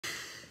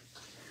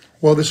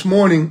Well, this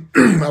morning,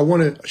 I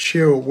want to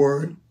share a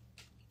word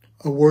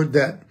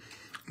that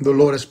the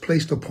Lord has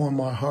placed upon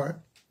my heart.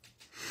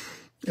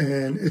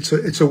 And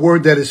it's a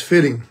word that is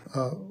fitting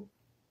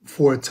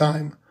for a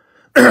time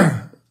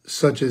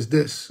such as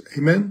this.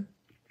 Amen.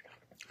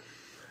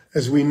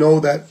 As we know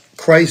that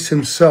Christ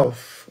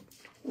himself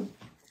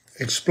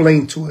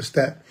explained to us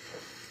that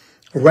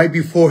right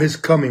before his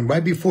coming,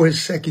 right before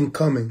his second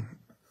coming,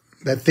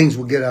 that things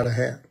will get out of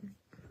hand.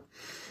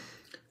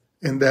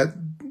 And that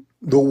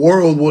the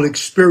world will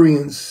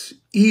experience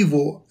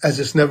evil as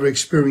it's never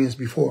experienced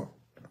before.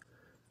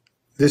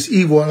 This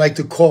evil I like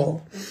to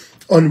call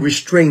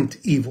unrestrained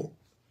evil.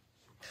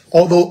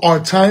 Although our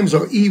times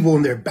are evil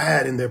and they're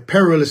bad and they're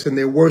perilous and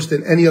they're worse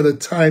than any other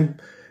time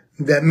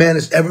that man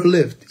has ever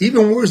lived.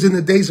 Even worse than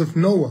the days of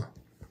Noah.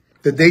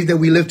 The days that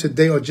we live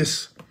today are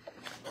just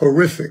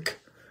horrific.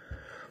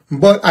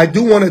 But I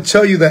do want to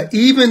tell you that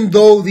even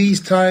though these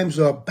times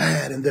are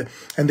bad and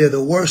they're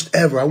the worst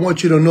ever, I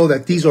want you to know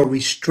that these are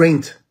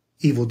restraint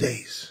evil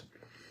days.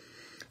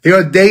 There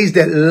are days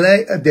that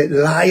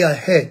lie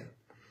ahead.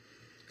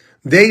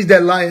 Days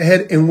that lie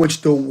ahead in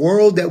which the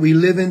world that we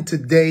live in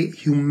today,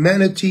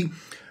 humanity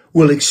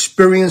will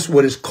experience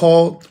what is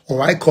called,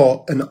 or I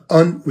call, an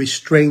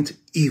unrestrained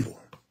evil.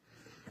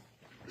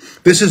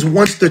 This is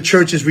once the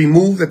church is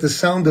removed at the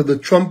sound of the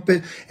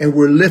trumpet and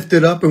we're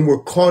lifted up and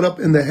we're caught up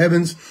in the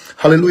heavens,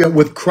 hallelujah,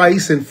 with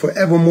Christ, and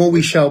forevermore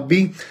we shall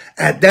be.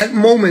 At that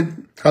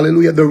moment,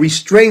 hallelujah, the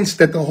restraints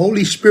that the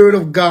Holy Spirit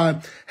of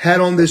God had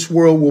on this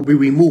world will be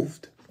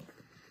removed.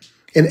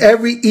 And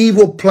every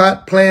evil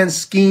plot, plan,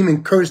 scheme,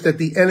 and curse that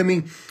the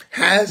enemy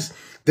has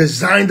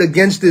designed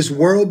against this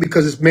world,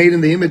 because it's made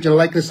in the image and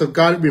likeness of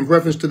God in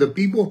reference to the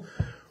people,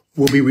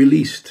 will be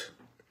released.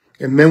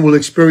 And men will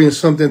experience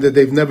something that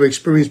they've never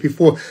experienced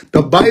before.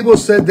 The Bible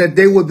said that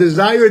they will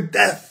desire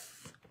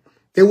death.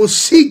 They will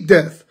seek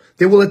death.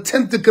 They will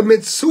attempt to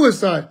commit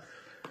suicide.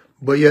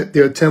 But yet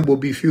their attempt will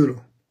be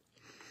futile.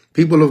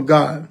 People of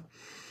God,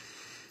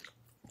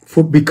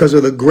 because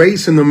of the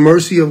grace and the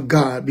mercy of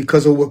God,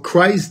 because of what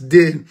Christ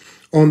did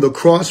on the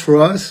cross for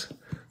us,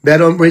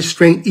 that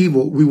unrestrained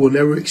evil we will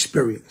never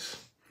experience.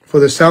 For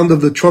the sound of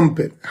the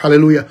trumpet,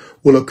 hallelujah,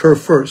 will occur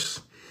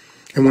first.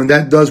 And when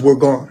that does, we're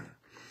gone.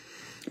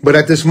 But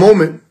at this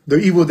moment, the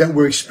evil that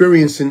we're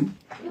experiencing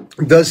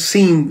does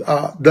seem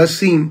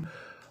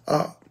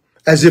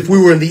as if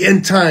we were in the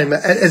end time,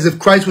 as if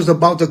Christ was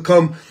about to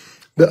come,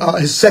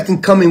 his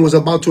second coming was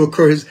about to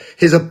occur,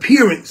 his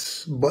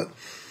appearance. But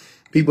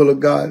people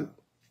of God,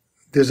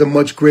 there's a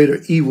much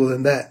greater evil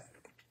than that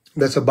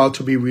that's about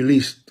to be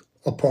released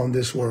upon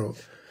this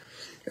world.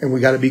 And we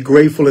got to be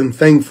grateful and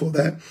thankful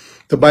that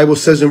the Bible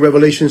says in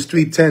Revelations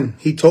 3:10,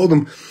 he told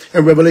them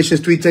in Revelations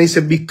 3:10, he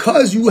said,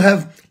 because you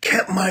have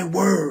kept my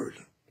word.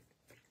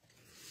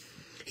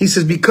 He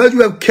says, because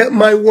you have kept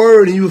my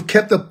word and you have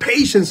kept the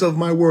patience of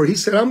my word. He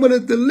said, I'm going to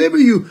deliver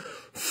you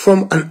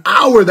from an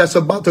hour that's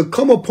about to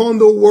come upon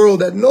the world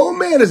that no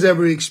man has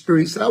ever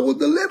experienced. I will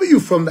deliver you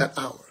from that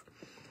hour.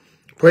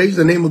 Praise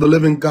the name of the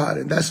living God.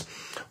 And that's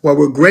why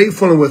we're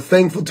grateful and we're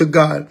thankful to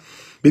God,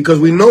 because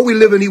we know we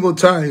live in evil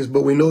times,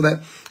 but we know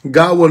that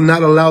God will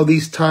not allow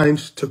these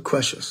times to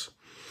crush us.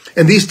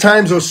 And these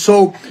times are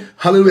so,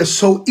 hallelujah,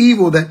 so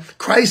evil that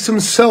Christ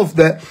himself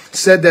that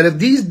said that if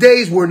these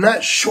days were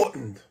not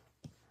shortened,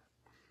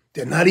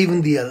 then not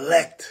even the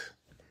elect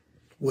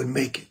would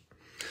make it.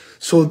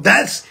 So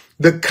that's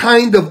the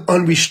kind of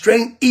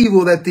unrestrained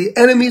evil that the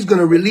enemy is going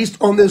to release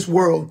on this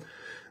world,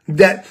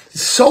 that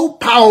is so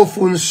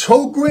powerful and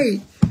so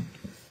great,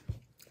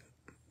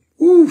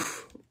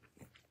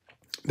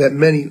 that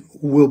many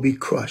will be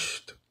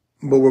crushed.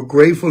 But we're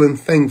grateful and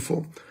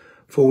thankful,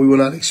 for we will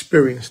not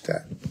experience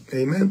that.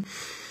 Amen.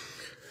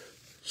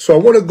 So I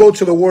want to go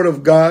to the Word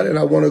of God, and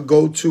I want to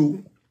go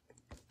to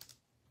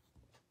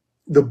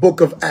the book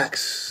of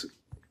Acts.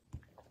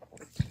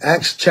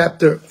 Acts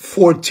chapter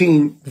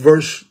 14,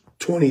 verse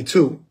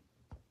 22.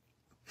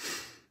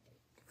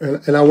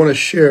 And I want to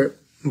share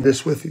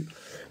this with you.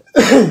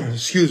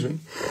 Excuse me.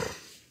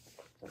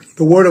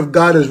 The Word of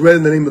God is read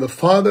in the name of the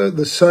Father,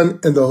 the Son,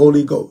 and the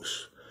Holy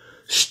Ghost,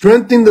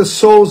 strengthening the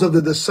souls of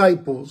the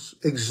disciples,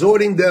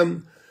 exhorting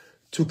them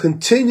to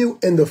continue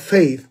in the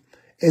faith,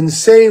 and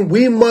saying,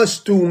 we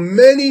must through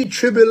many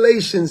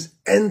tribulations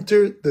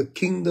enter the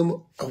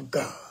kingdom of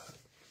God.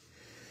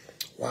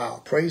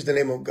 Wow. Praise the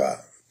name of God.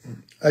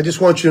 I just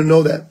want you to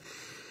know that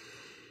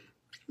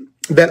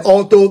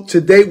although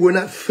today we're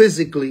not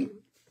physically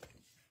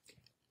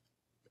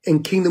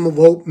in Kingdom of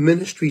Hope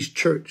Ministries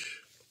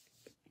Church,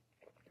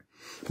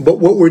 but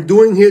what we're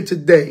doing here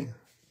today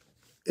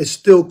is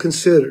still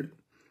considered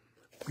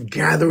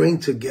gathering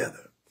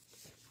together.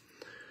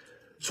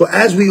 So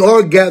as we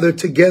are gathered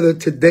together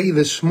today,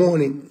 this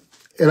morning,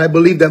 and I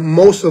believe that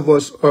most of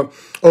us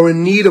are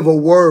in need of a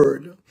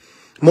word.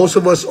 Most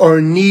of us are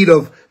in need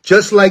of,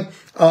 just like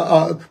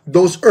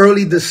those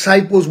early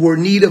disciples were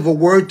in need of a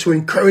word to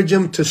encourage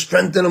them, to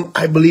strengthen them.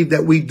 I believe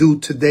that we do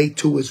today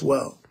too as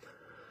well.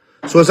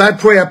 So as I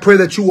pray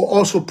that you will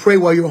also pray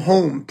while you're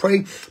home.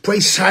 Pray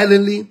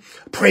silently,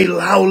 pray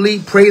loudly,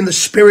 pray in the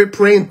spirit,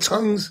 pray in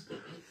tongues.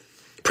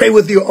 Pray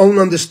with your own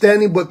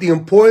understanding, but the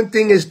important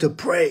thing is to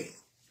pray.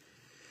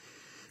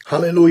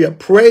 Hallelujah.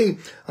 Pray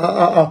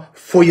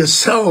for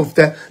yourself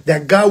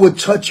that God would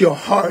touch your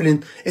heart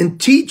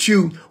and teach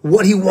you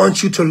what he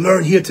wants you to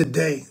learn here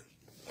today.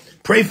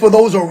 Pray for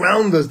those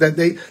around us that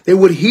they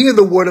would hear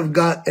the word of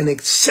God and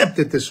accept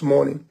it this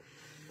morning.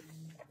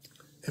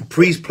 And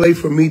please pray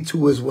for me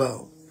too as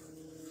well.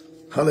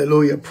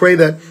 Hallelujah. Pray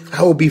that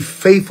I will be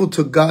faithful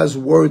to God's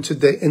word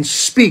today and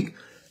speak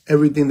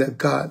everything that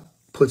God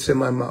puts in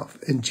my mouth.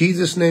 In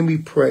Jesus' name we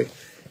pray.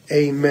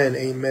 Amen,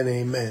 amen,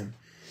 amen.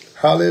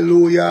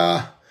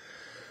 Hallelujah.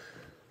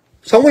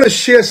 So I want to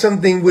share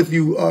something with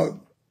you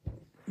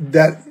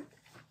that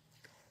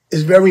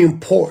is very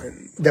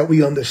important that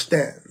we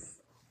understand.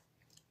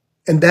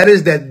 And that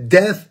is that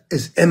death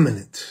is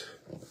imminent.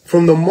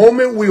 From the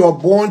moment we are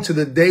born to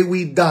the day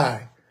we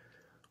die,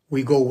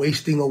 we go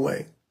wasting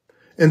away.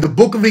 In the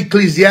book of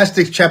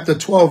Ecclesiastes, chapter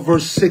 12,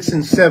 verse 6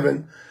 and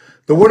 7,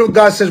 the word of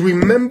God says,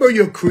 remember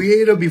your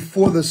creator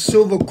before the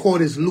silver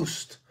cord is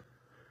loosed.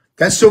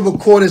 That silver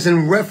cord is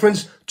in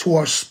reference to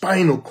our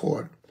spinal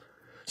cord.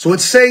 So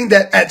it's saying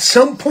that at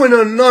some point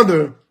or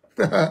another,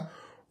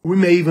 we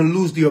may even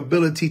lose the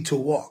ability to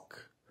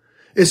walk.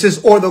 It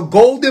says, or the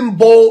golden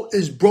bowl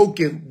is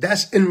broken.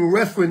 That's in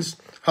reference,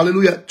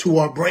 hallelujah, to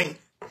our brain.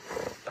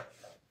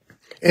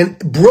 And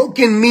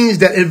broken means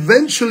that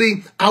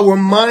eventually our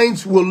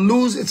minds will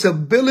lose its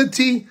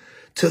ability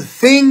to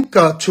think,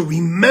 to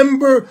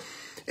remember,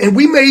 and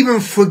we may even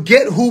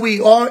forget who we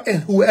are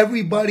and who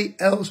everybody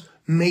else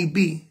may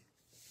be.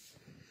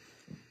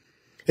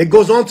 It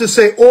goes on to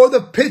say, or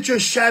the pitcher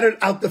shattered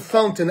out the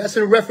fountain. That's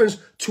in reference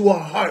to our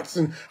hearts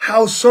and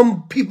how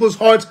some people's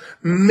hearts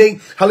may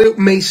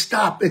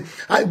stop.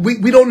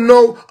 We don't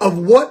know of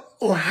what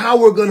or how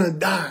we're going to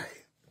die.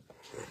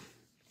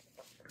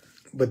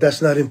 But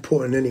that's not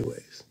important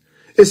anyways.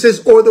 It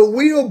says, or the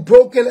wheel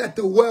broken at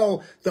the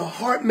well, the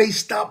heart may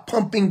stop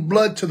pumping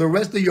blood to the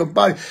rest of your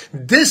body.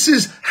 This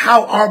is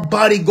how our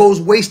body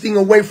goes wasting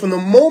away. From the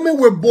moment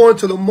we're born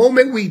to the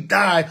moment we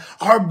die,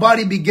 our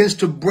body begins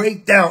to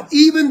break down.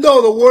 Even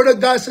though the word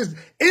of God says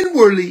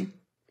inwardly,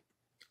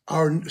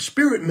 our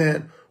spirit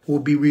man will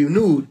be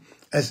renewed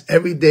as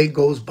every day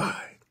goes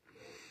by.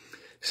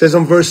 It says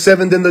on verse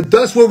 7, then the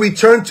dust will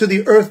return to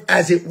the earth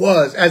as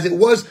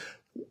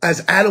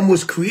Adam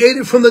was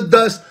created from the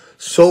dust,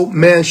 so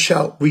man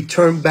shall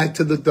return back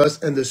to the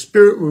dust, and the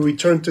spirit will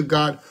return to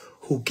God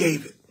who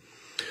gave it.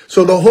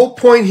 So the whole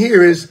point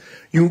here is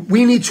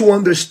we need to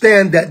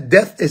understand that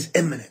death is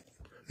imminent.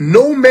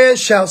 No man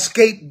shall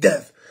escape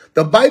death.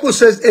 The Bible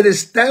says it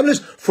is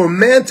established for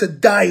man to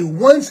die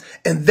once,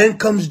 and then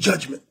comes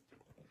judgment.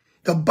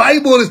 The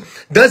Bible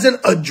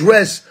doesn't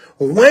address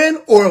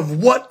when or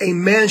of what a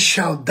man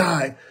shall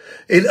die.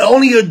 It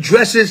only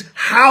addresses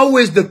how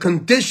is the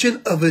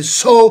condition of his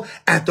soul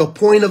at the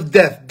point of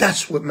death.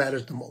 That's what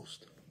matters the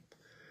most.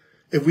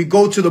 If we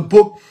go to the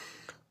book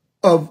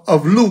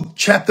of Luke,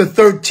 chapter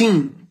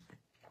 13,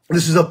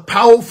 this is a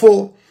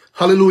powerful,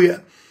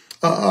 hallelujah,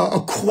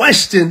 a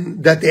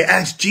question that they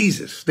asked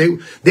Jesus.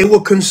 They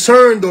were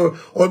concerned or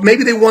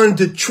maybe they wanted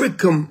to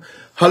trick him,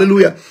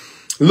 hallelujah,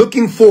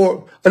 looking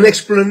for an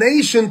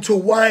explanation to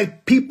why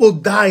people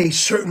die a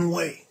certain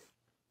way.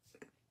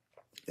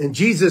 And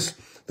Jesus,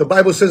 the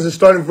Bible says in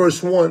starting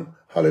verse 1,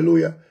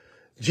 hallelujah,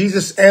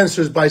 Jesus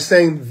answers by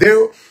saying,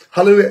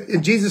 hallelujah,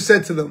 and Jesus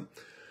said to them,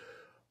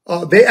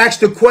 they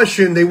asked a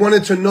question, they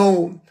wanted to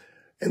know,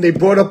 and they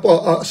brought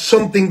up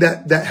something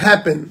that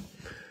happened.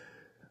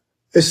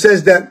 It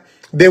says that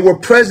they were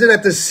present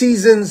at the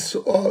seasons,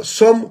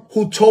 some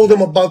who told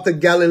them about the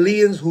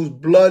Galileans whose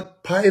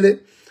blood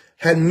Pilate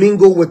had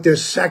mingled with their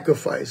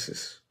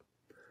sacrifices.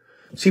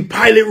 See,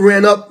 Pilate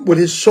ran up with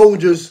his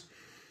soldiers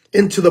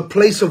into the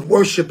place of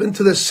worship,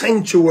 into the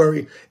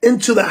sanctuary,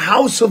 into the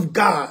house of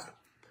God,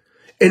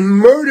 and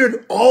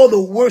murdered all the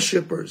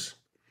worshipers,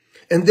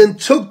 and then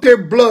took their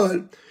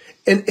blood.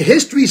 And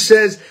history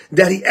says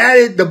that he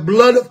added the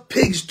blood of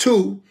pigs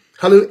too,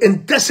 hallelujah,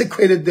 and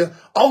desecrated the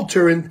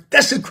altar, and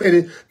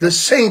desecrated the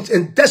saints,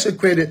 and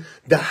desecrated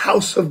the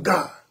house of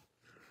God.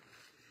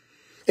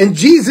 And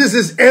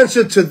Jesus'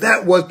 answer to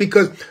that was,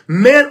 because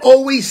man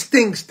always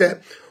thinks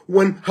that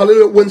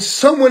when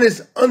someone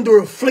is under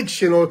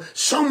affliction, or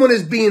someone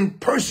is being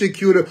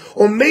persecuted,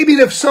 or maybe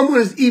if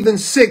someone is even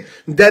sick,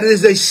 that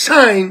is a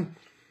sign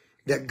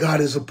that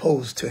God is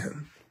opposed to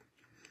him.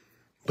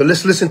 But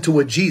let's listen to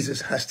what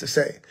Jesus has to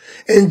say.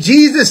 And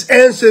Jesus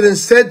answered and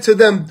said to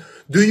them,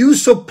 do you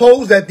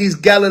suppose that these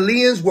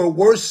Galileans were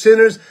worse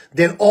sinners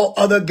than all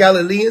other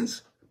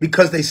Galileans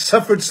because they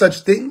suffered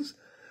such things?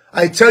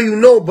 I tell you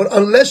no, but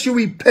unless you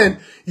repent,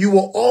 you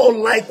will all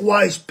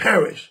likewise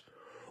perish.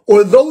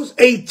 Or those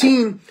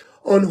 18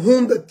 on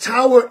whom the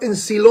tower in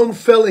Siloam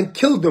fell and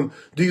killed them,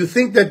 do you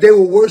think that they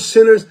were worse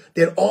sinners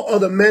than all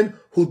other men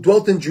who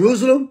dwelt in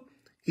Jerusalem?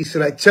 He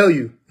said, I tell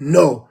you,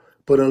 no,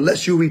 but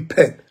unless you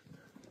repent,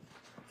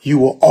 you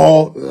will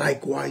all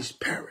likewise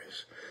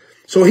perish.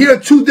 So here are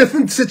two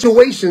different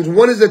situations.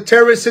 One is a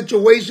terrorist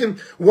situation.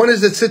 One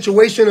is a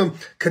situation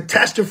of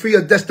catastrophe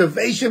or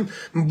devastation.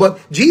 But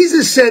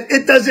Jesus said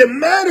it doesn't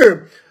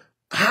matter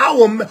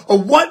how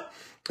or what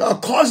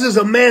causes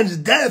a man's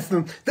death.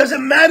 It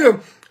doesn't matter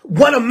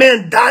what a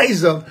man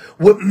dies of.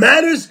 What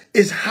matters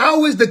is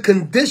how is the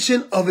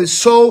condition of his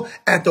soul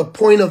at the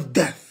point of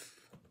death.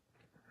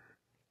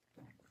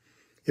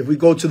 If we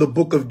go to the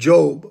book of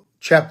Job,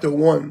 chapter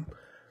 1,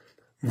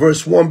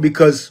 verse 1,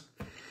 because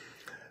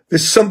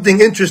there's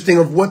something interesting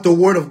of what the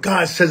word of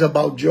God says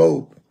about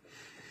Job.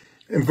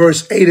 In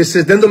verse 8, it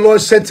says, then the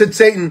Lord said to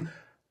Satan,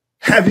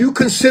 have you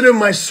considered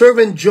my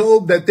servant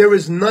Job, that there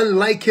is none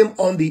like him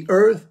on the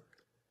earth?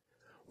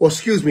 Well,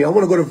 excuse me, I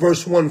want to go to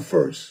verse 1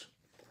 first.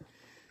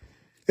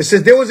 It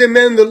says, there was a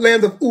man in the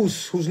land of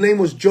Uz, whose name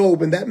was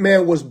Job, and that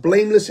man was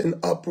blameless and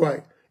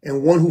upright,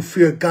 and one who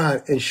feared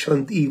God and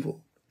shunned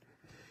evil.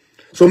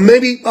 So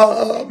maybe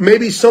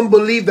some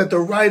believe that the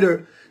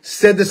writer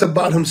said this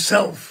about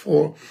himself,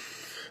 or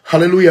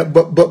hallelujah.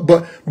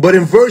 But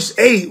in verse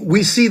 8,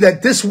 we see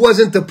that this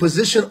wasn't the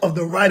position of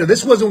the writer.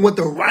 This wasn't what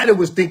the writer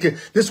was thinking.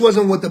 This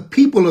wasn't what the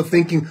people are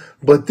thinking,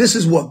 but this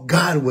is what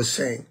God was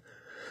saying.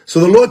 So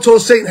the Lord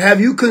told Satan,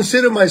 have you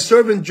considered my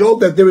servant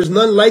Job, that there is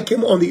none like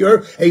him on the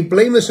earth, a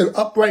blameless and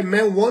upright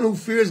man, one who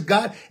fears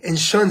God and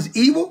shuns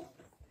evil?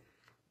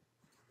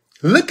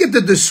 Look at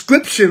the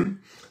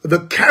description,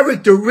 the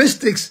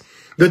characteristics,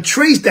 the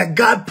traits that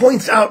God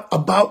points out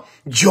about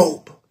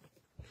Job.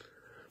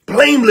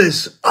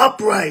 Blameless,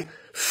 upright,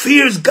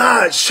 fears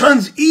God,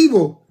 shuns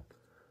evil.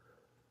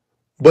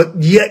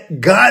 But yet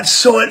God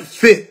saw it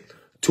fit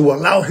to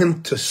allow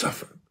him to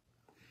suffer.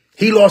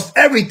 He lost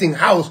everything,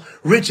 house,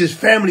 riches,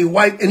 family,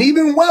 wife, and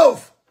even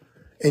wealth.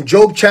 In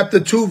Job chapter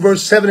 2,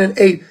 verse 7 and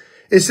 8,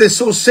 it says,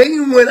 so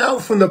Satan went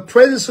out from the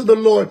presence of the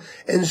Lord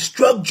and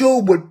struck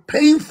Job with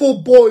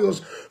painful boils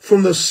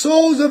from the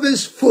soles of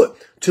his foot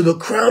to the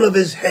crown of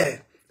his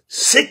head.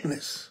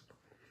 Sickness.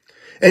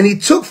 And he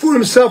took for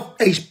himself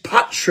a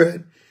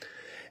potsherd,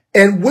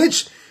 and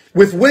with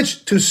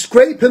which to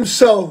scrape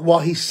himself while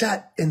he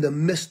sat in the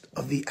midst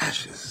of the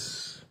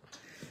ashes.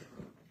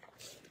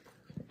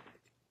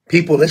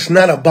 People, it's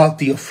not about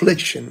the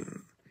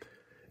affliction.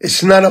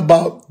 It's not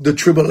about the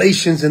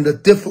tribulations and the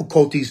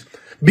difficulties,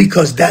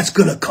 because that's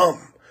going to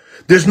come.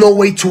 There's no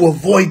way to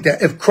avoid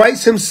that. If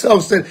Christ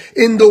himself said,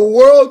 in the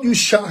world you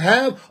shall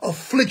have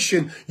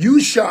affliction, you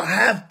shall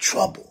have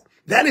trouble.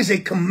 That is a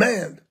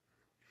command.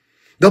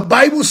 The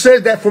Bible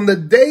says that from the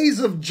days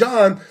of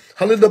John,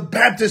 the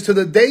Baptist, to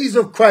the days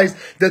of Christ,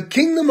 the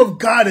kingdom of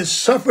God has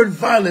suffered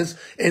violence,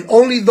 and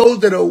only those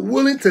that are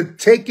willing to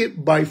take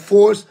it by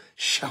force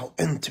shall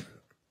enter.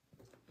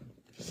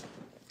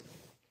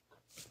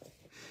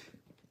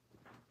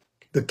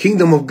 The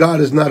kingdom of God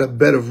is not a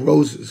bed of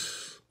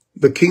roses.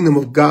 The kingdom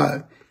of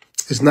God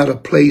is not a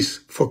place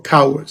for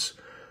cowards.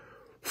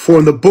 For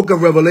in the book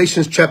of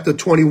Revelations, chapter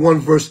 21,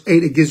 verse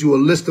 8, it gives you a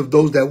list of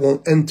those that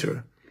won't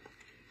enter.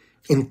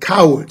 In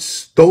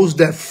cowards, those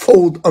that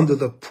fold under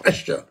the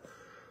pressure,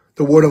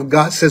 the word of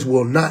God says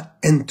will not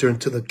enter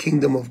into the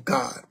kingdom of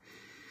God.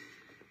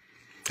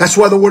 That's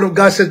why the word of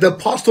God says the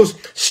apostles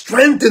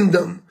strengthened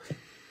them.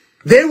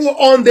 They were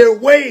on their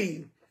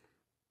way.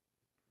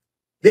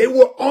 They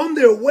were on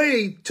their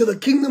way to the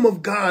kingdom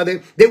of God.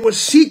 They were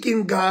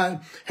seeking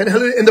God, and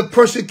the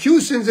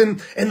persecutions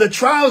and the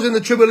trials and the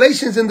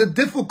tribulations and the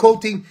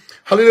difficulty,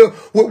 hallelujah,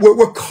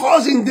 were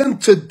causing them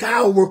to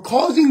doubt. We're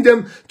causing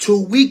them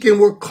to weaken.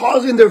 We're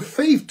causing their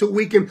faith to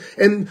weaken.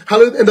 And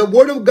hallelujah, and the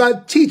word of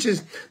God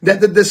teaches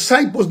that the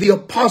disciples, the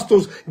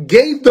apostles,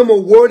 gave them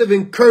a word of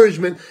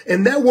encouragement.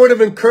 And that word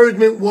of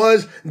encouragement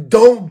was,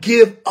 don't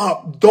give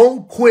up.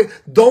 Don't quit.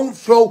 Don't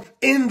throw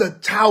in the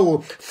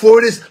towel. For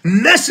it is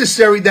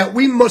necessary that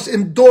we must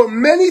endure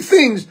many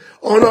things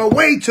on our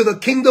way to the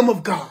kingdom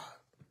of God.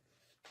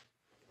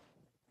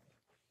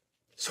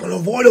 It's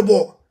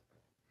unavoidable.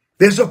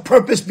 There's a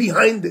purpose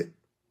behind it.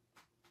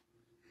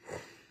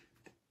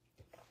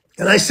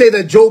 And I say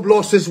that Job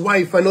lost his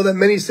wife. I know that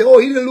many say, oh,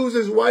 he didn't lose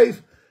his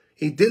wife.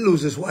 He did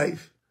lose his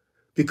wife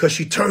because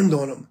she turned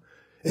on him.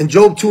 In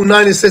Job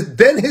 2:9, it says,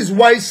 then his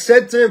wife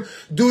said to him,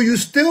 do you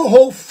still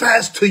hold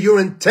fast to your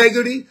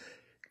integrity?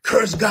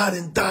 Curse God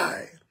and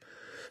die.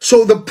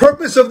 So the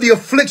purpose of the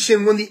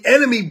affliction, when the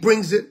enemy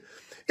brings it,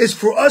 is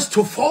for us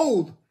to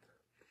fold.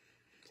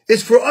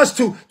 It's for us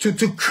to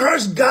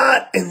curse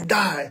God and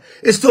die.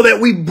 It's so that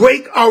we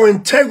break our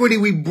integrity.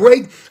 We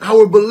break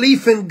our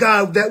belief in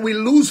God, that we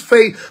lose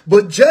faith.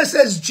 But just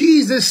as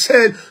Jesus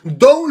said,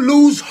 don't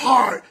lose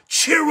heart.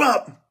 Cheer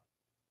up.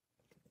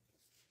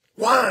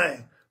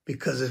 Why?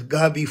 Because if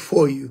God be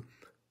for you,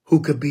 who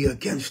could be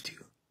against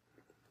you?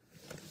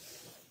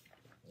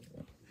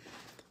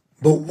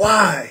 But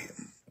why?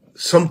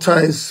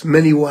 Sometimes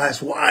many will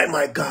ask, why,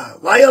 my God?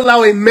 Why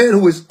allow a man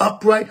who is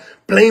upright,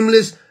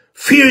 blameless,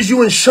 fears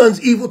you and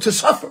shuns evil to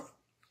suffer?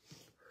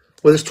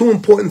 Well, there's two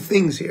important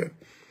things here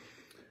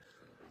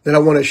that I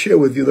want to share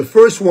with you. The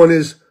first one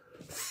is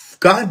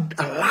God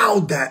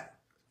allowed that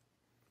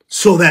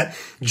so that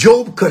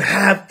Job could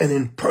have an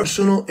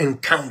impersonal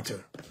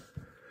encounter.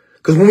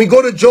 Because when we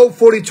go to Job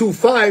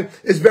 42:5,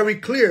 it's very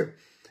clear.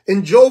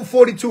 In Job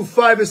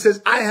 42:5, it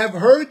says, I have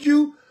heard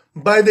you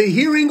by the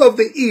hearing of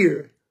the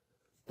ear,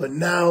 but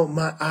now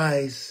my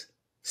eyes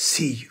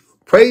see you.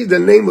 Praise the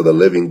name of the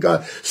living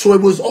God. So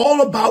it was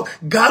all about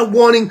God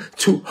wanting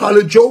to,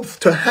 Job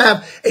to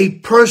have a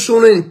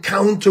personal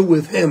encounter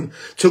with him.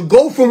 To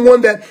go from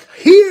one that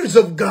hears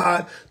of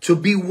God to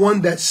be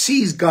one that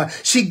sees God.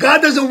 See,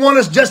 God doesn't want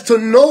us just to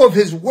know of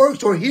his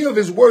works or hear of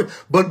his works,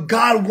 but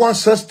God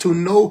wants us to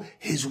know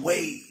his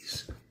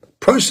ways.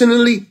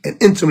 Personally and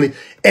intimately.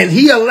 And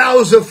he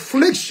allows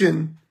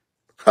affliction.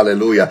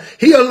 Hallelujah.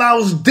 He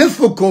allows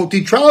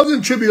difficulty, trials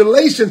and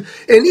tribulations,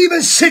 and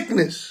even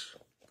sickness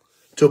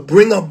to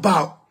bring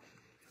about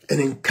an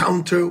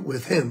encounter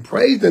with him.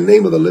 Praise the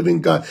name of the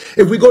living God.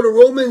 If we go to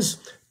Romans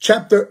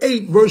chapter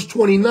 8, verse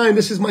 29,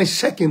 this is my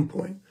second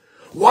point.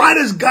 Why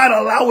does God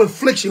allow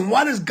affliction?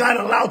 Why does God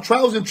allow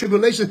trials and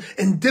tribulations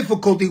and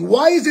difficulty?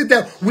 Why is it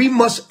that we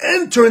must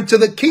enter into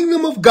the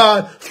kingdom of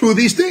God through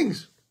these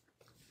things?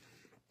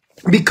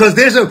 Because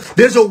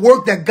there's a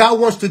work that God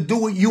wants to do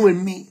with you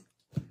and me.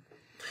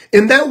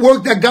 And that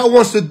work that God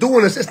wants to do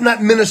in us, it's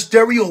not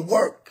ministerial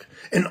work.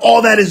 And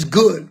all that is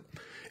good.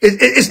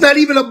 It's not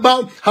even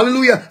about,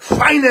 hallelujah,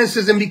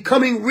 finances and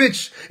becoming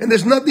rich. And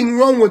there's nothing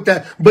wrong with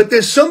that. But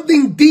there's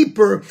something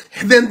deeper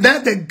than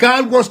that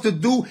God wants to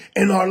do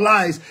in our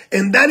lives.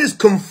 And that is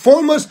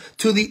conform us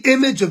to the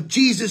image of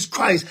Jesus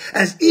Christ.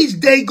 As each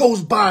day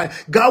goes by,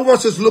 God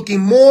wants us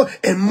looking more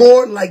and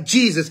more like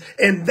Jesus.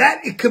 And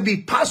that it could be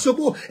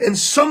possible and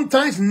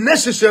sometimes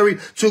necessary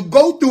to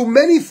go through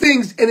many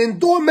things and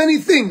endure many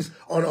things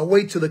on our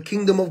way to the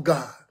kingdom of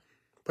God.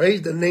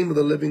 Praise the name of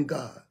the living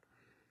God.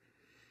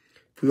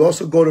 We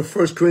also go to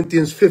 1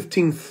 Corinthians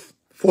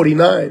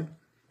 15:49.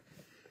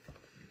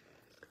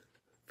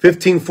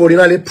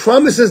 15:49. It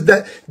promises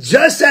that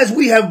just as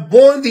we have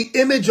borne the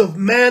image of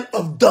man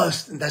of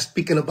dust, and that's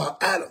speaking about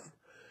Adam,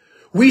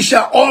 we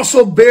shall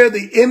also bear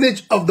the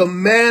image of the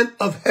man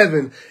of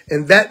heaven,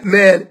 and that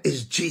man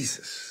is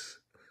Jesus.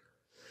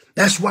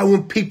 That's why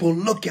when people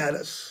look at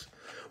us,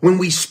 when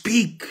we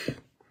speak,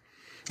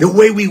 the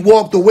way we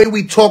walk, the way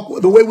we talk,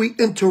 the way we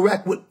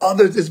interact with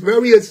others, it's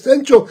very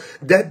essential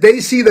that they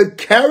see the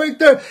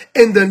character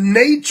and the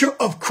nature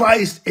of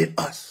Christ in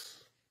us.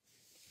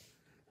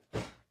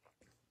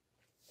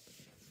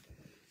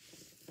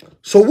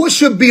 So what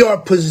should be our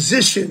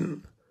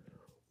position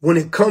when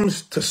it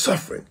comes to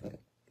suffering?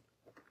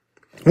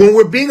 When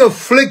we're being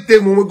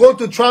afflicted, when we're going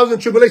through trials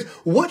and tribulations,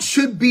 what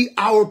should be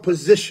our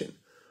position?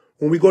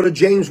 When we go to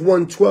James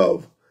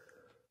 1:12,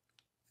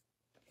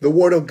 the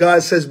word of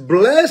God says,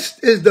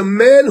 blessed is the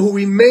man who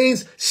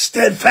remains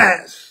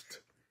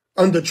steadfast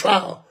under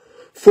trial.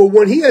 For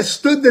when he has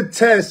stood the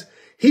test,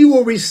 he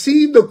will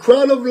receive the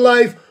crown of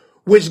life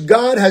which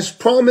God has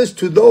promised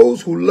to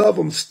those who love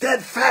him.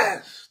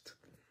 Steadfast,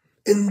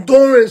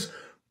 endurance,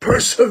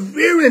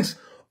 perseverance,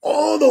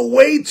 all the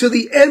way to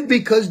the end,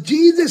 because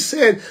Jesus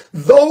said,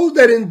 those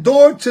that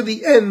endure to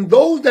the end,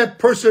 those that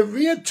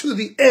persevere to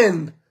the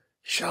end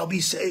shall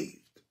be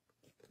saved.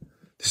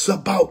 This is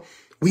about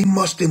we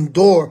must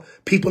endure,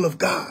 people of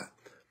God.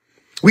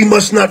 We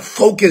must not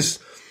focus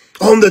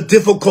on the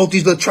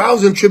difficulties, the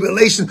trials and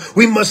tribulations.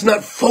 We must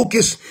not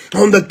focus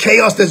on the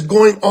chaos that's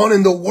going on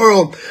in the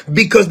world,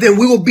 because then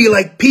we will be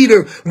like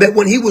Peter, that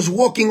when he was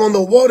walking on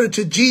the water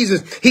to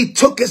Jesus, he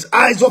took his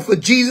eyes off of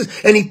Jesus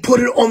and he put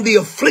it on the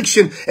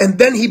affliction, and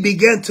then he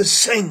began to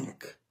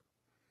sink.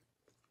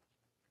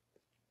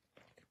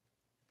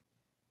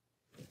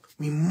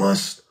 We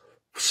must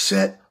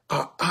set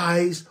our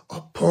eyes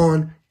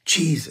upon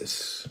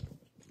Jesus.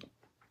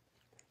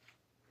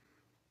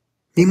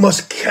 We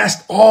must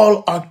cast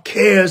all our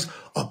cares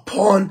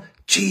upon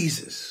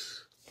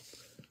Jesus.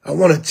 I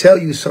want to tell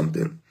you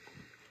something.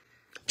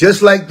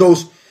 Just like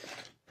those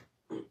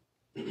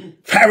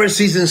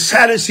Pharisees and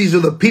Sadducees, or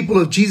the people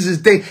of Jesus'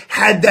 day,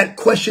 had that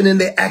question and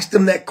they asked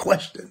him that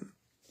question.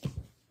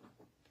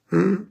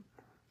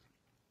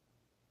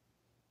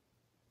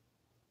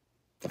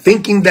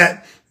 Thinking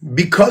that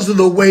because of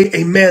the way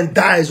a man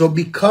dies, or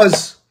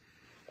because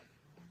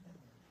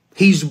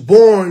he's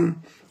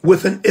born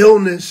with an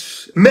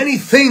illness, many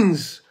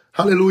things,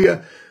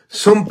 hallelujah.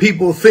 Some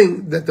people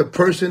think that the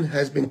person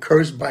has been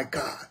cursed by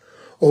God,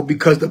 or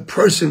because the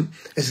person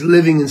is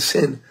living in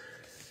sin.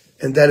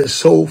 And that is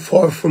so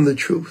far from the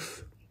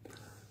truth.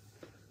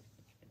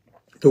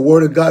 The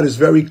word of God is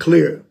very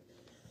clear.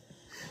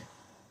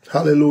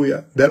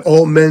 Hallelujah. That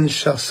all men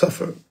shall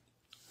suffer,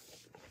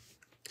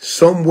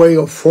 some way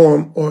or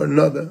form or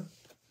another.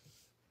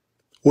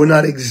 We're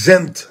not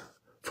exempt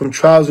from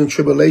trials and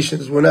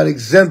tribulations. We're not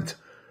exempt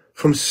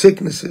from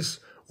sicknesses.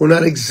 We're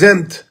not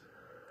exempt.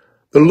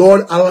 The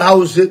Lord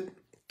allows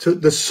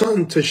the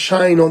sun to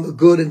shine on the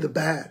good and the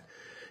bad.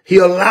 He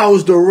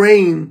allows the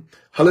rain,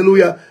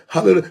 hallelujah,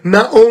 hallelujah,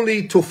 not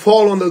only to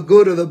fall on the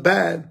good or the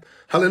bad,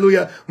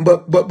 hallelujah,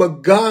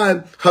 but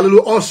God,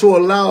 hallelujah, also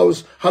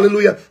allows,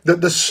 hallelujah,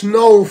 the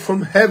snow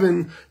from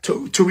heaven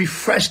to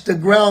refresh the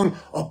ground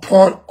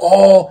upon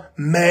all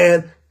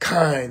mankind.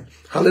 kind.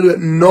 Hallelujah.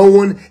 No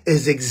one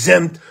is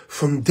exempt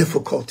from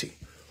difficulty.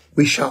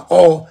 We shall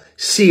all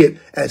see it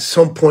at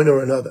some point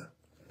or another.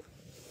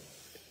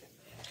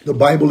 The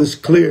Bible is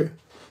clear.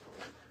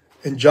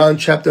 In John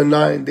chapter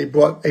 9, they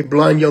brought a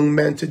blind young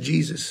man to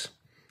Jesus.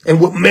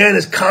 And what man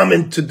is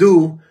common to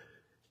do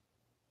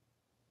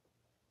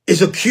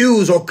is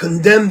accuse or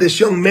condemn this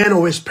young man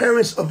or his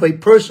parents of a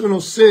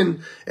personal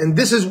sin. And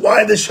this is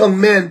why this young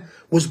man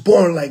was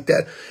born like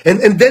that.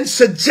 And then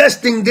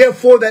suggesting,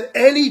 therefore, that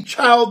any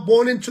child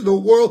born into the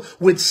world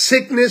with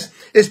sickness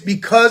is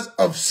because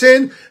of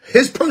sin,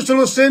 his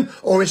personal sin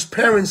or his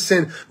parents'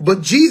 sin.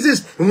 But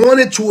Jesus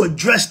wanted to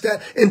address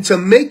that and to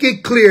make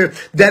it clear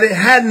that it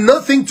had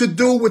nothing to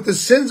do with the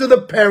sins of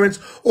the parents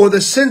or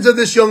the sins of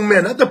this young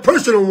man, not the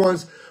personal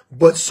ones,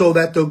 but so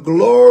that the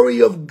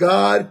glory of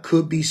God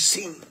could be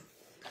seen.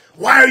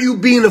 Why are you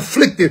being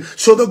afflicted?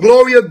 So the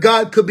glory of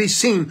God could be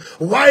seen.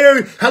 Why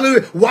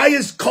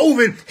is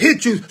COVID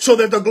hit you? So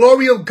that the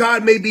glory of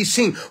God may be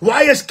seen.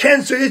 Why is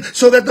cancer hit?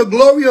 So that the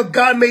glory of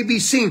God may be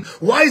seen.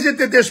 Why is it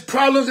that there's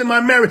problems in my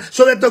marriage?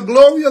 So that the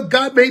glory of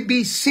God may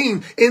be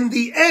seen. In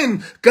the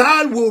end,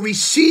 God will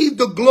receive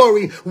the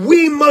glory.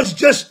 We must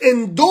just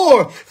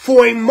endure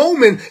for a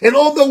moment. And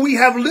although we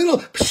have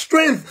little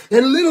strength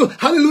and little,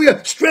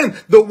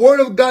 strength, the word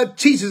of God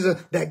teaches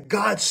us that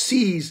God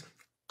sees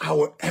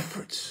our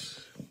efforts.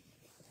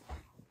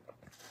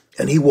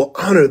 And he will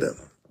honor them.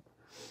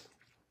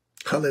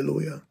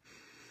 Hallelujah.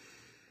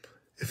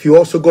 If you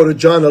also go to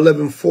John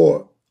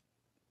 11:4,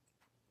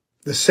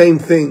 the same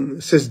thing.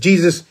 It says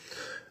Jesus,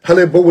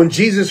 hallelujah, but when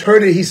Jesus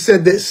heard it, he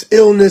said this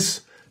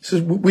illness,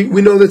 says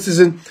we know this is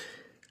in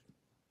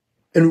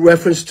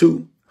reference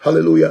to,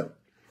 hallelujah,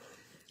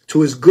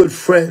 to his good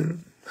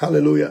friend,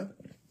 hallelujah.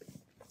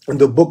 In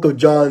the book of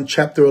John,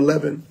 chapter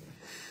 11,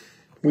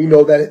 we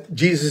know that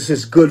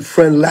Jesus' good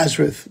friend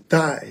Lazarus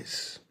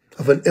dies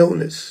of an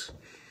illness.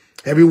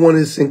 Everyone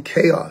is in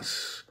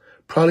chaos,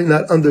 probably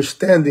not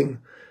understanding.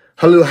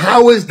 Hallelujah.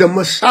 How is the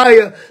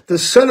Messiah, the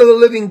Son of the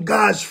living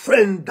God's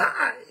friend,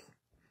 dying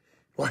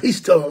while he's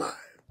still alive?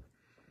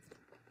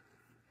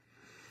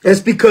 And it's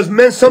because,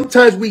 men,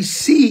 sometimes we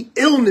see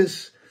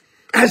illness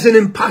as an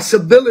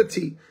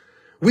impossibility.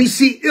 We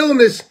see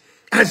illness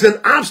as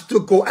an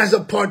obstacle, as a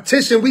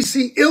partition. We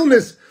see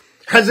illness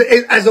as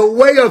a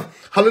way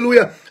of,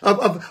 hallelujah,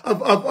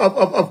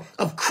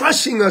 of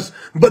crushing us.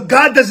 But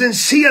God doesn't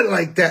see it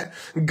like that.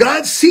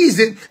 God sees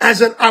it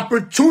as an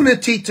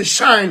opportunity to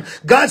shine.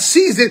 God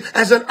sees it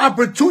as an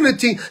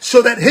opportunity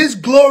so that his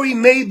glory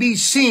may be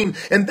seen.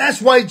 And that's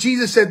why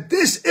Jesus said,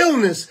 this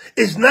illness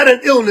is not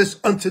an illness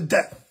unto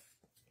death.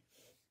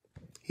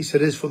 He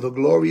said, it's for the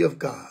glory of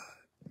God.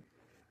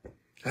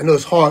 I know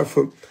it's hard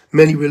for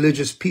many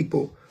religious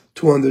people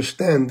to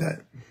understand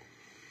that.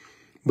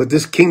 But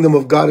this kingdom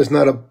of God is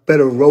not a bed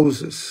of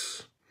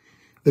roses.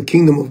 The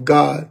kingdom of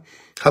God,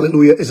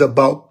 hallelujah, is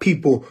about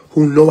people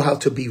who know how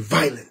to be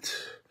violent.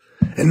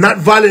 And not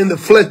violent in the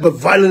flesh, but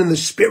violent in the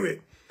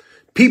spirit.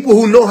 People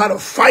who know how to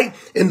fight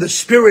in the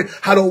spirit,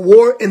 how to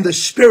war in the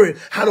spirit,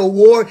 how to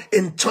war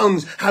in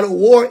tongues, how to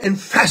war in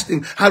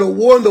fasting, how to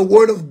war in the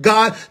word of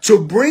God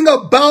to bring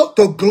about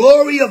the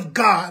glory of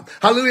God.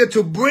 Hallelujah,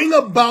 to bring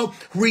about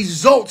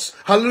results.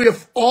 Hallelujah,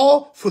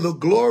 all for the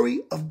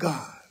glory of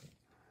God.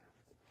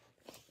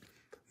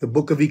 The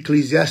book of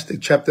Ecclesiastes,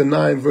 chapter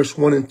 9, verse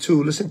 1 and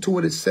 2. Listen to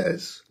what it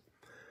says.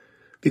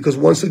 Because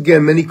once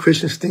again, many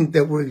Christians think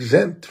that we're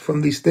exempt from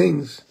these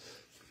things.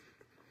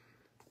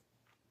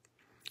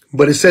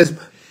 But it says,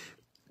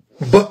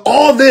 but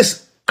all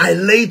this I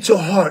laid to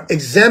heart,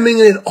 examining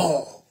it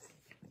all.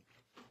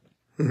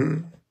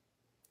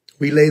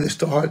 We lay this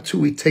to heart too.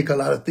 We take a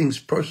lot of things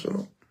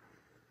personal.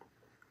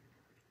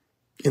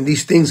 And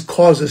these things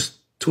cause us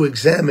to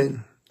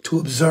examine, to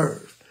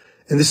observe.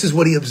 And this is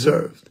what he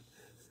observed.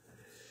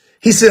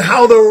 He said,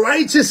 how the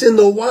righteous and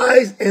the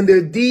wise and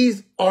their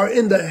deeds are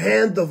in the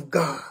hand of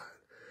God.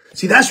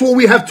 See, that's what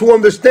we have to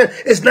understand.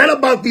 It's not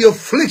about the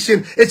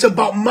affliction. It's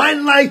about my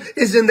life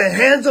is in the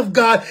hands of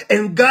God,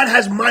 and God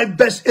has my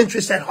best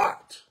interest at heart.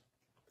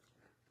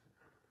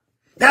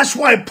 That's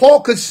why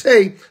Paul could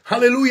say,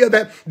 hallelujah,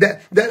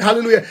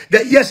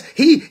 that yes,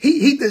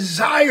 he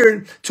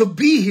desired to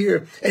be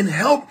here and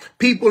help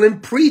people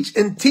and preach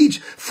and teach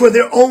for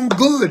their own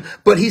good.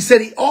 But he said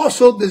he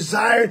also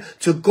desired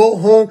to go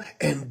home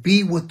and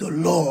be with the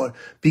Lord,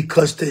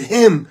 because to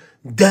him,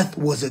 death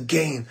was a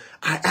gain.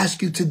 I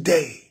ask you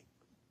today,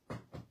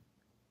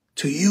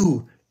 to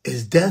you,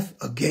 is death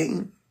a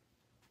gain?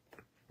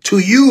 To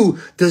you,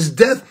 does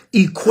death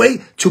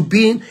equate to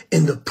being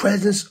in the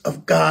presence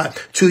of God?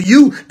 To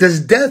you, does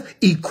death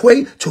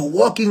equate to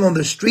walking on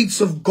the streets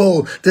of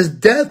gold? Does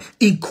death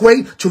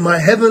equate to my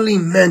heavenly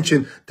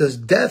mansion? Does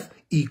death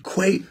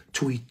equate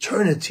to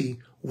eternity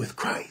with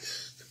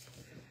Christ?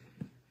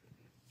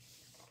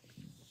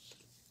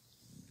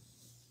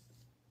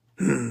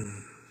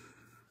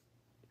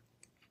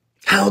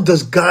 How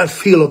does God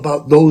feel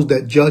about those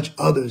that judge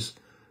others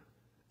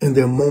in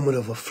their moment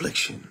of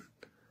affliction?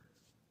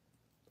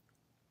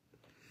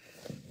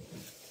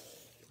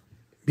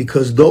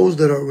 Because those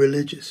that are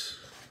religious,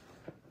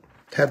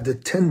 have the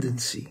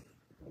tendency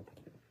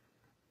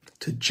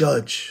to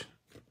judge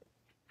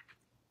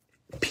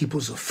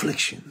people's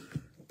affliction.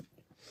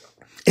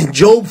 In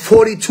Job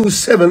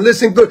 42:7,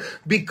 listen good,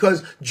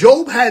 because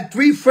Job had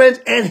 3 friends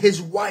and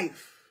his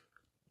wife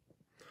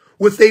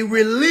with a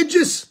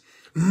religious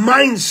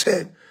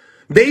mindset.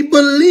 They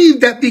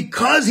believed that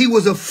because he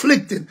was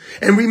afflicted,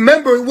 and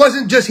remember, it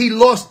wasn't just he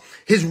lost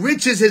his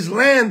riches, his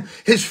land,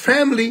 his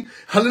family,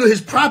 hallelujah,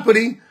 his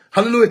property,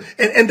 hallelujah,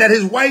 and that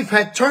his wife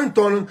had turned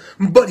on him,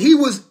 but he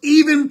was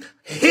even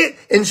hit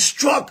and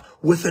struck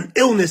with an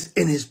illness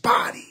in his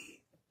body.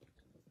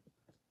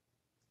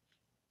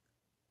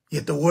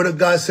 Yet the word of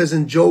God says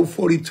in Job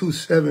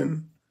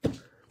 42:7,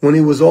 when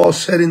it was all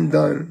said and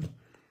done,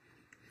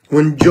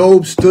 when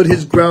Job stood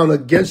his ground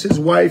against his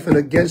wife and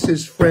against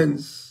his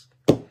friends,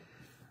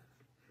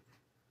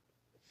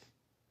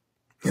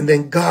 and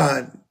then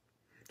God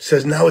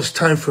says, now it's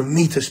time for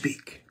me to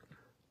speak.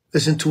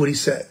 Listen to what he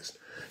says.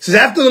 It says,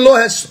 after the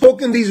Lord had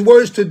spoken these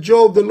words to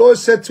Job, the Lord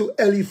said to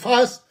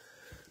Eliphaz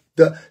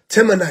the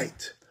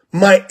Temanite,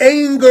 my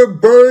anger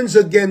burns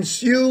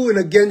against you and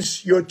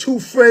against your 2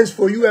 friends,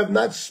 for you have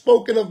not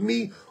spoken of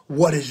me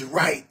what is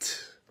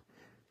right,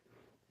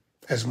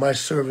 as my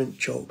servant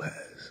Job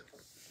has.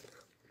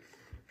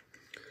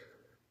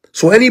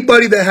 So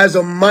anybody that has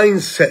a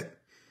mindset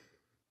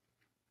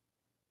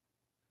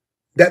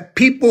that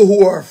people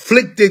who are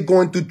afflicted,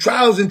 going through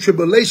trials and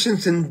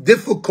tribulations and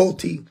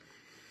difficulty,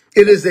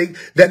 it is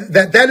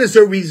that is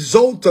a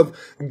result of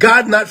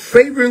God not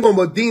favoring them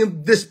or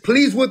being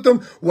displeased with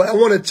them. Well, I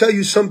want to tell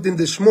you something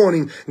this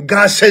morning.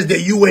 God says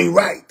that you ain't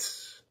right,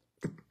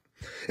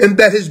 and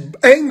that his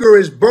anger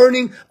is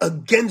burning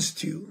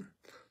against you.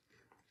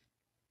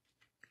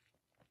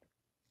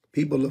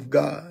 People of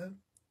God,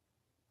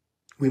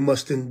 we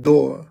must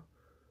endure,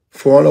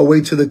 for on our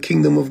way to the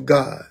kingdom of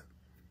God,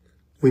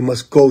 we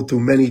must go through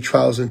many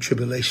trials and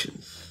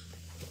tribulations.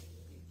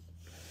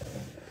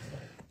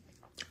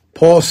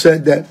 Paul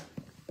said that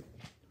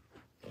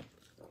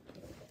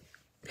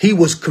he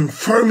was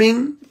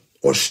confirming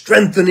or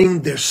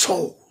strengthening their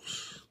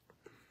souls.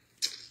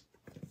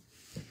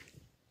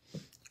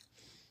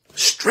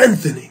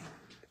 Strengthening.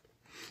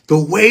 The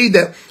way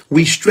that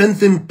we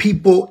strengthen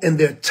people in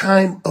their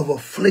time of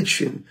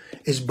affliction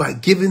is by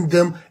giving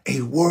them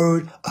a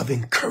word of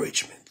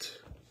encouragement.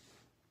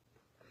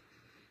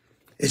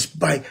 It's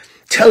by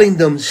telling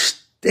them,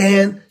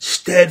 stand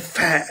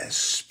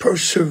steadfast,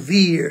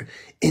 persevere,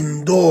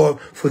 endure,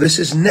 for this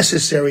is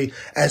necessary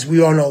as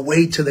we are on our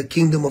way to the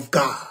kingdom of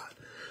God.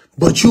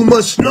 But you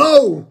must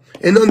know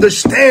and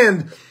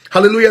understand,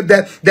 hallelujah,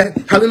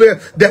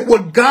 that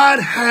what God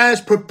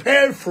has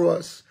prepared for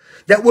us,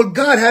 that what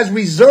God has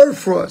reserved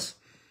for us,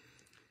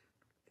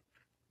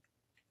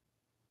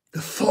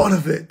 the thought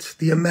of it,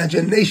 the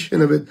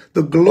imagination of it,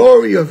 the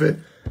glory of it,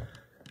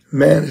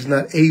 man is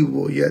not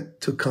able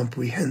yet to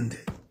comprehend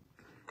it.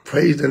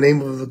 Praise the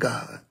name of the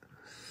God.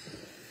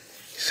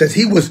 Says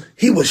he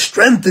was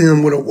strengthening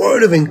them with a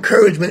word of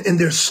encouragement in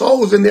their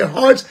souls, in their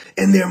hearts,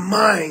 in their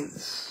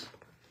minds.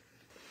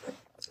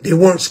 They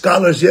weren't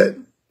scholars yet.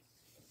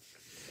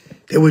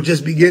 They were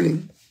just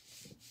beginning.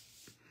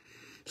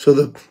 So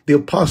the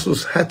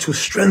apostles had to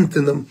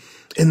strengthen them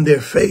in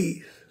their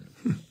faith.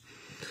 And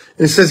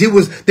it says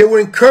they were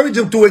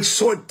encouraging them through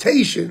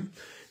exhortation.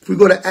 If we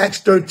go to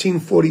Acts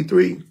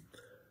 13:43.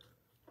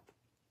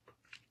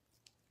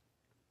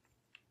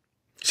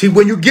 See,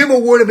 when you give a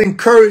word of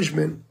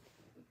encouragement,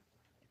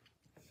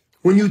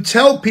 when you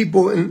tell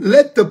people and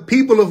let the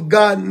people of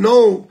God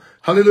know,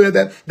 hallelujah,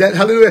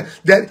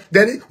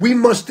 that we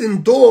must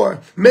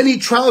endure many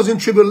trials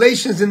and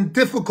tribulations and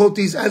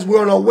difficulties as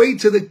we're on our way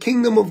to the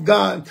kingdom of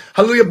God.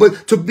 Hallelujah.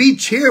 But to be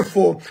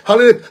cheerful,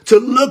 hallelujah, to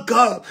look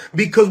up,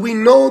 because we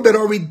know that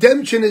our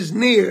redemption is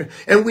near.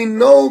 And we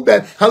know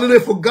that,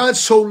 hallelujah, for God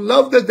so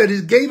loved us that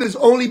he gave his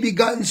only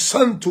begotten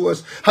son to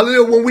us.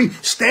 Hallelujah. When we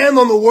stand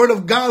on the word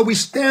of God, we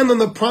stand on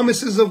the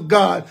promises of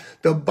God.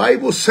 The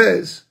Bible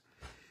says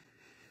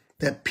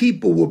that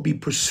people will be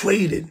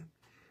persuaded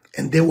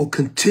and they will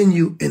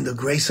continue in the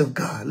grace of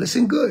God.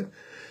 Listen good. It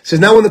says,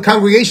 now when the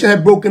congregation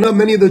had broken up,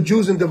 many of the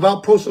Jews and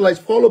devout proselytes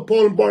followed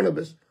Paul and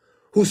Barnabas,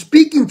 who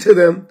speaking to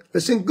them,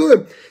 listen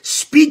good,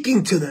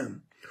 speaking to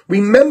them.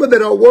 Remember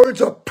that our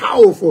words are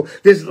powerful.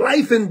 There's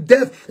life and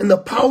death in the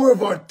power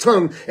of our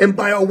tongue. And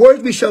by our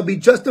words we shall be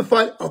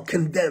justified or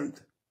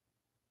condemned.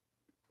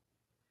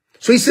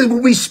 So he says,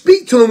 when we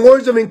speak to them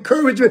words of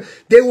encouragement,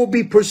 they will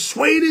be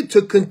persuaded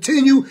to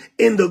continue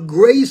in the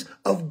grace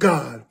of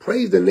God.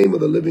 Praise the name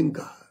of the living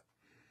God.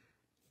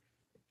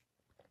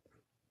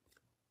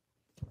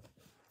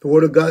 The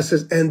word of God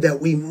says, and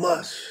that we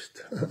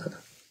must.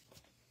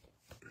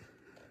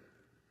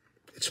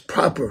 It's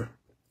proper.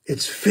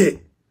 It's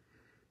fit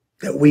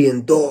that we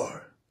endure.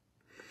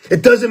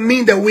 It doesn't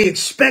mean that we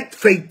expect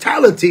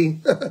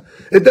fatality.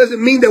 It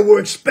doesn't mean that we're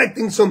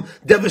expecting some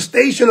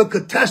devastation or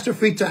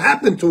catastrophe to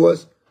happen to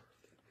us,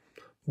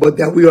 but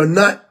that we are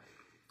not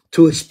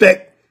to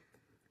expect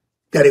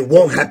that it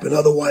won't happen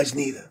otherwise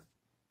neither.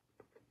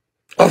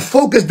 Our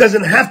focus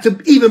doesn't have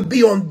to even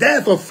be on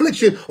death or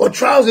affliction or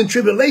trials and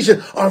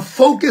tribulation. Our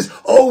focus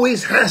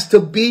always has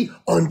to be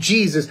on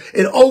Jesus.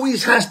 It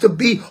always has to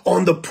be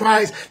on the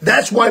prize.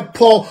 That's why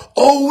Paul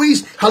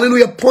always,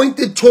 hallelujah,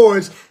 pointed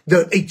towards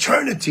the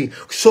eternity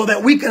so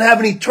that we can have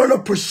an eternal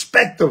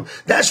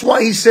perspective. That's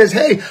why he says,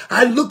 hey,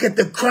 I look at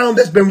the crown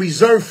that's been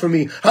reserved for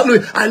me.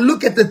 Hallelujah. I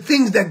look at the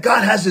things that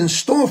God has in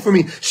store for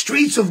me.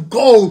 Streets of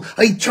gold,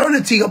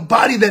 eternity, a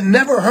body that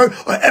never hurt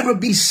or ever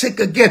be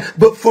sick again.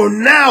 But for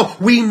now,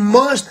 we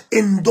must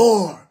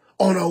endure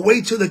on our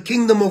way to the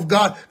kingdom of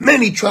God,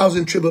 many trials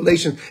and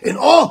tribulations, and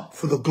all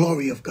for the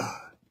glory of God.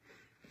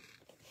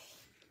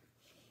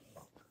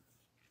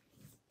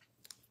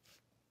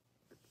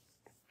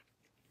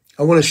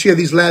 I want to share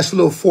these last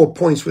little 4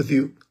 points with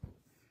you.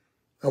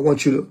 I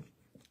want you to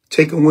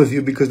take them with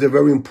you because they're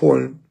very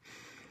important.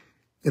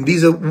 And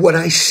these are what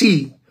I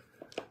see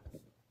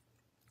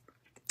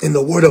in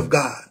the Word of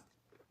God.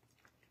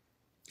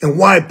 And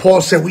why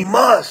Paul said we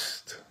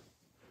must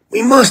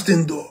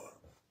endure.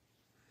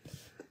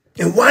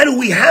 And why do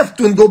we have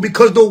to endure?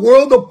 Because the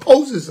world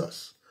opposes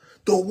us.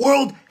 The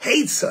world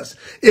hates us.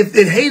 If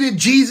it hated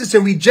Jesus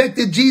and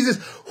rejected Jesus,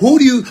 what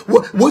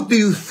do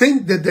you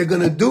think that they're going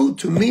to do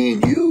to me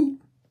and you?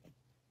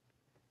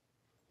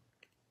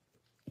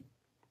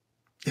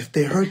 If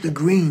they hurt the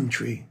green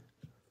tree,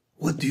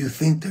 what do you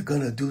think they're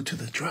going to do to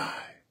the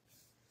dry?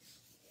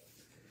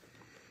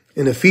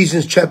 In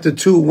Ephesians chapter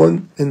 2,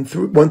 1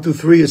 through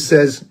 3, it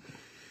says,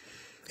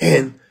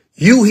 and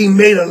you he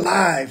made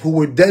alive who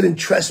were dead in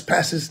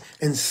trespasses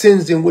and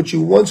sins in which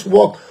you once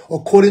walked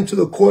according to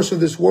the course of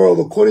this world,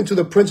 according to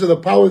the prince of the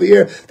power of the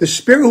air, the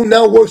spirit who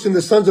now works in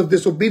the sons of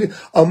disobedience,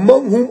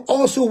 among whom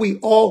also we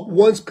all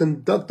once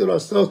conducted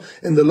ourselves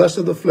in the lust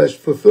of the flesh,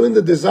 fulfilling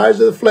the desires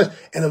of the flesh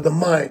and of the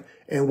mind,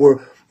 and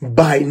were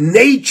by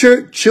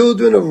nature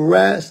children of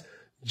wrath,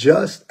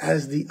 just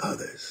as the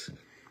others.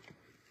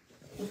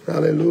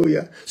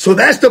 Hallelujah. So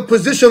that's the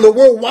position of the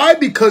world. Why?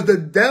 Because the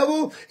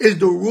devil is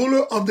the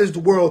ruler of this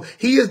world.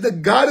 He is the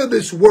God of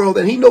this world,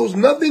 and he knows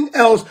nothing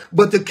else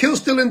but to kill,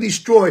 steal, and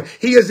destroy.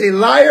 He is a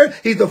liar.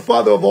 He's the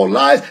father of all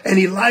lies, and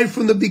he lied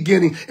from the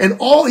beginning. And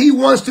all he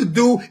wants to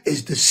do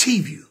is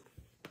deceive you.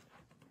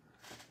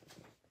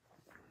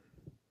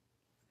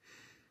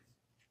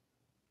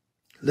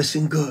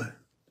 Listen good.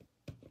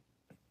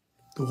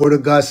 The word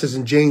of God says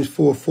in James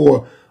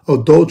 4:4,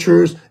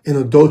 adulterers and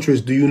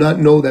adulterers, do you not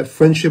know that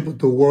friendship with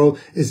the world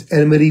is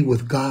enmity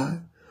with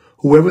God?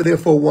 Whoever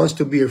therefore wants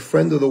to be a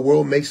friend of the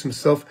world makes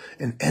himself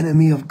an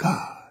enemy of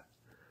God.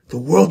 The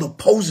world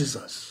opposes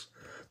us.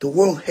 The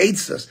world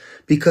hates us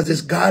because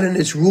its God and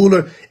its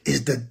ruler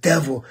is the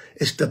devil.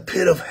 It's the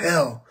pit of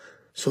hell.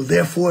 So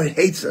therefore it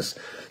hates us.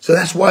 So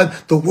that's why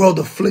the world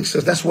afflicts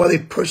us. That's why they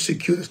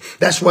persecute us.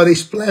 That's why they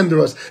slander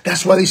us.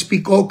 That's why they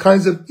speak all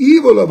kinds of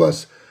evil of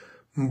us.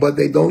 But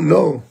they don't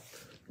know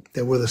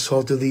that we're the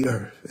salt of the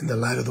earth and the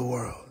light of the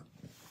world.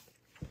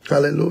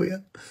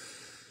 Hallelujah.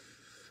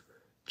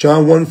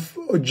 1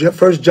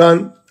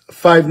 John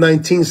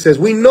 5:19 says,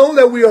 we know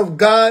that we are of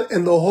God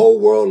and the whole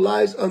world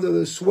lies under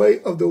the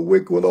sway of the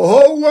wicked one. The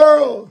whole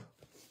world.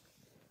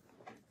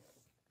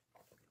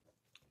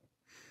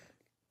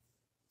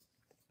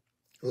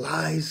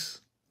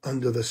 Lies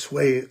under the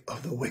sway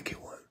of the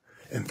wicked one.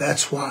 And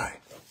that's why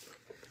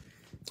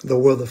the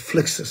world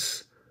afflicts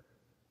us.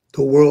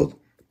 The world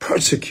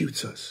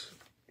persecutes us.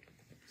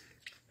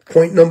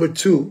 Point number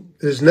 2,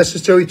 it is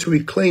necessary to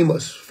reclaim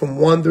us from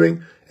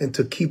wandering and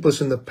to keep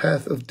us in the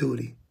path of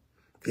duty.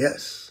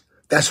 Yes,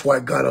 that's why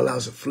God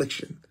allows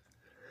affliction.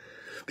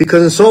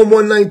 Because in Psalm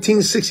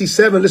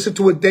 119:67, listen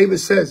to what David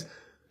says.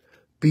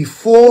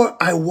 Before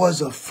I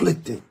was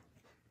afflicted,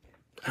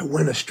 I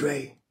went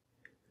astray,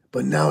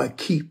 but now I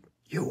keep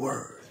your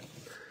word.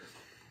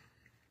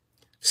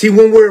 See,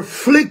 when we're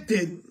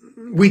afflicted,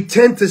 we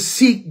tend to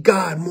seek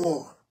God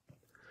more.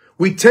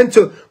 We tend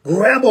to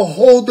grab a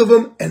hold of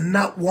him and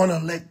not want to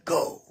let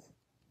go.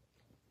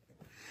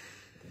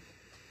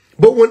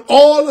 But when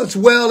all is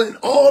well and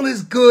all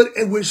is good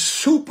and we're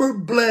super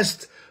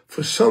blessed,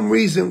 for some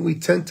reason we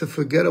tend to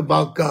forget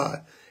about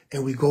God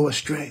and we go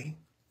astray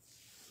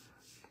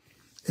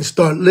and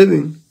start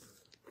living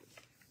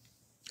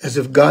as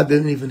if God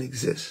didn't even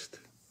exist.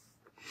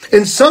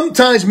 And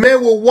sometimes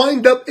man will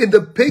wind up in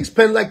the pig's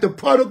pen like the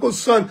prodigal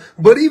son.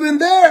 But even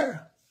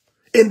there,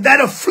 in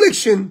that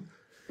affliction,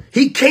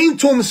 he came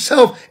to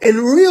himself and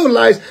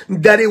realized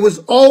that it was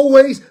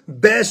always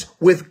best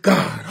with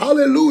God.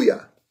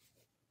 Hallelujah.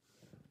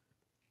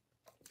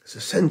 It's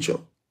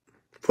essential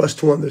for us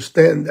to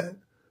understand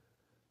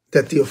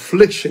that the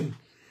affliction,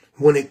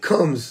 when it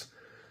comes,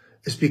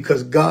 is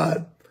because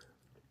God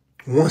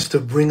wants to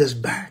bring us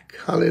back.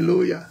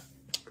 Hallelujah.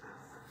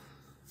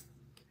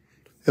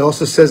 It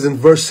also says in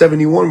verse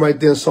 71 right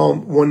there in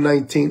Psalm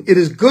 119, it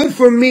is good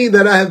for me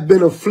that I have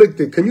been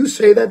afflicted. Can you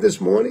say that this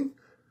morning?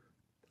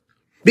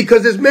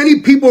 Because there's many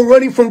people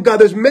running from God.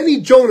 There's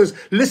many Jonahs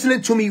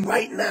listening to me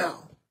right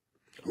now,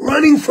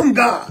 running from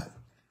God.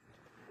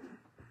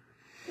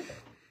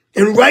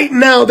 And right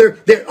now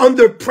they're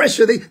under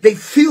pressure. They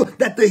feel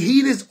that the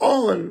heat is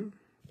on.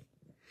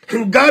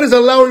 And God is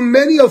allowing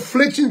many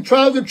afflictions,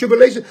 trials, and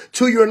tribulations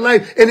to your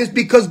life. And it's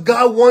because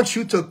God wants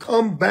you to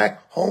come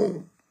back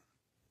home.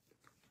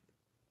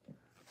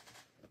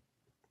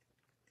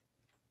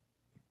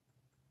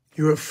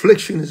 Your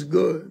affliction is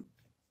good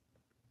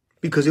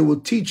because it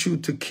will teach you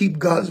to keep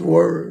God's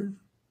word.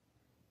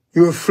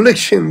 Your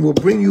affliction will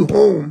bring you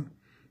home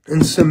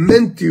and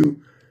cement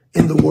you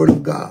in the word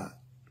of God.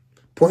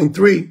 Point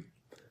 3,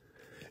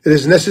 it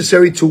is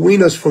necessary to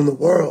wean us from the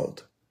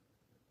world.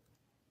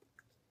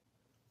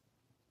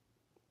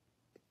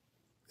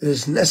 It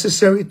is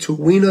necessary to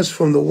wean us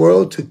from the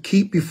world to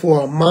keep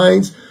before our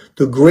minds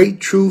the great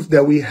truth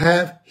that we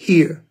have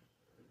here.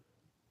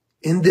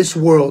 In this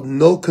world,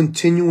 no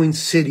continuing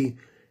city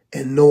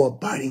and no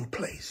abiding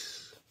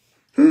place.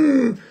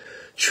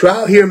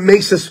 Trial here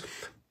makes us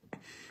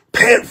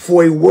pant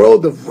for a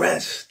world of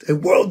rest, a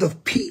world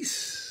of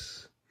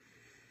peace.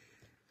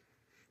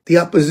 The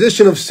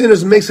opposition of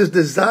sinners makes us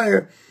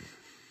desire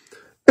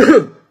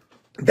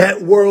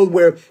that world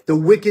where the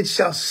wicked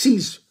shall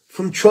cease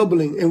from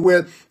troubling and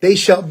where they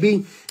shall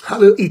be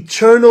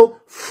eternal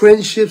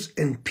friendships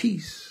and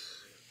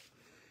peace.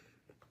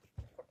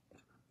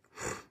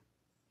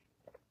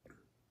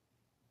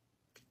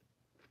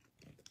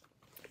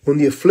 When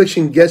the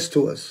affliction gets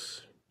to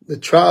us, the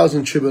trials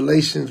and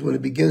tribulations, when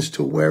it begins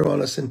to wear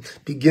on us and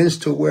begins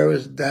to wear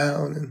us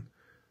down, and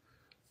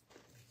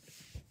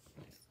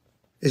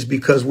it's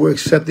because we're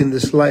accepting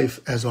this life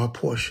as our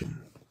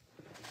portion.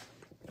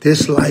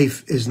 This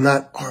life is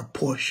not our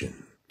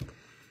portion.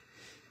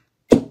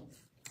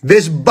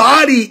 This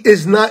body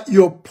is not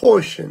your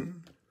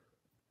portion.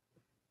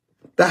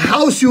 The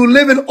house you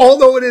live in,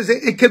 although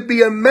it could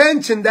be a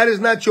mansion, that is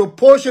not your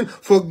portion,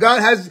 for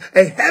God has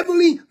a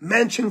heavenly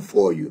mansion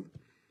for you.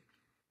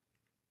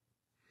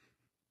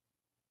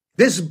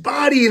 This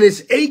body and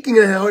its aching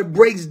and how it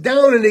breaks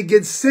down and it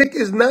gets sick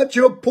is not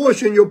your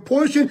portion. Your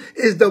portion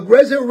is the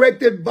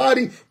resurrected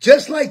body.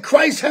 Just like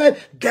Christ had,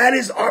 that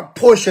is our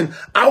portion.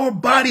 Our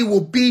body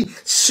will be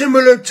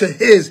similar to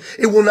his.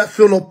 It will not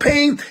feel no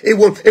pain. It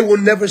will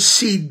never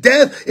see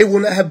death. It will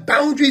not have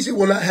boundaries. It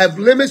will not have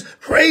limits.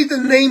 Praise the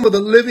name of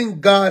the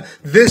living God.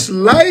 This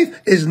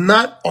life is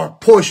not our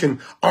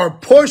portion. Our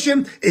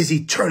portion is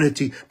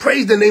eternity.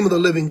 Praise the name of the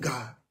living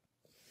God.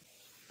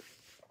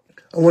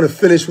 I want to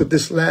finish with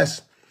this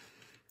last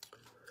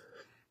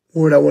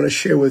word I want to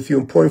share with you.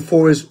 And point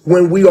 4 is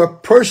when we are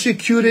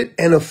persecuted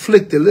and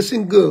afflicted.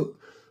 Listen good.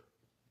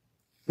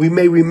 We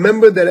may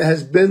remember that it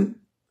has been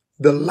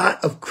the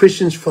lot of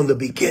Christians from the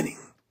beginning.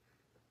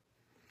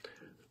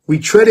 We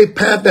tread a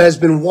path that has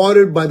been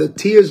watered by the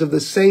tears of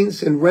the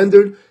saints and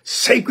rendered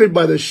sacred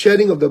by the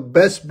shedding of the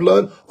best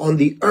blood on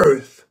the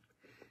earth.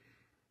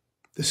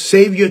 The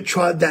Savior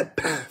trod that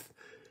path,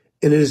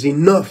 and it is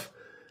enough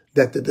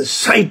that the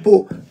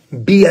disciple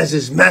be as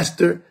his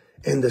master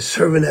and the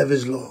servant of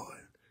his Lord.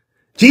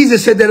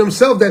 Jesus said that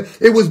himself, that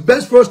it was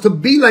best for us to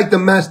be like the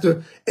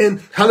master and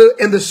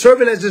the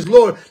servant as his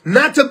Lord,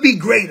 not to be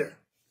greater.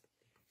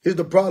 Here's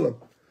the problem.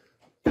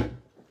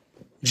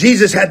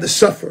 Jesus had to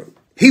suffer.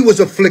 He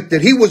was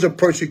afflicted. He was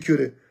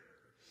persecuted.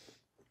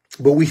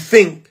 But we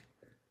think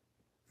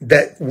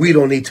that we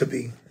don't need to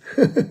be.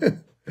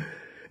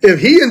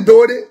 If he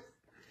endured it,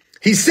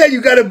 he said you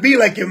got to be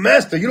like your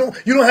master. You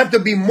don't have to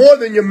be more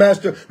than your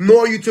master,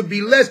 nor are you to be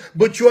less,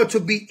 but you are to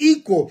be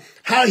equal.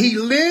 How he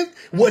lived,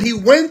 what he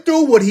went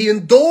through, what he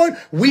endured,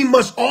 we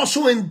must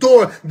also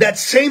endure that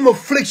same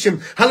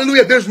affliction.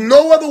 Hallelujah. There's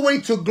no other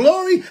way to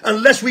glory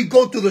unless we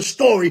go through the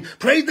story.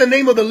 Praise the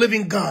name of the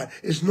living God.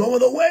 There's no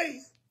other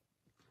way.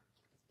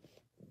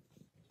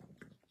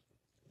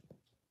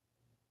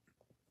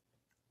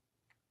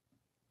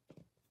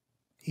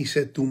 He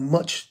said through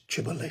much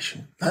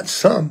tribulation, not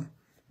some,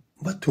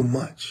 but too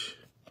much.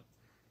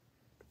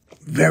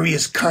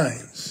 Various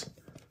kinds.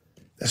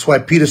 That's why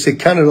Peter said,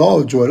 count it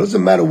all joy. It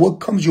doesn't matter what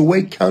comes your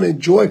way, count it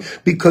joy,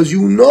 because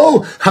you know,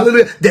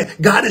 hallelujah,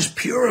 that God is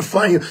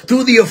purifying you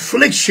through the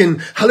affliction,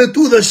 hallelujah,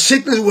 through the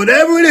sickness,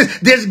 whatever it is.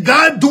 There's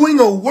God doing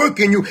a work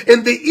in you.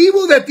 And the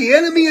evil that the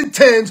enemy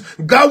intends,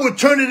 God will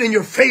turn it in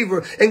your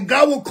favor. And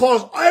God will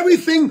cause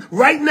everything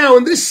right now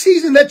in this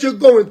season that you're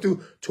going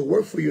through to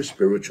work for your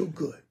spiritual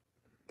good.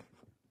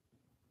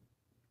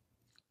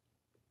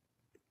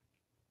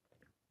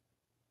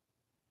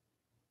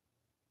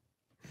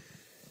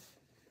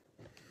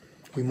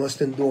 We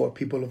must endure,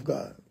 people of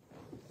God.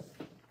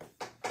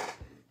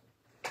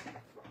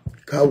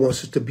 God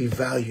wants us to be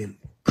valiant,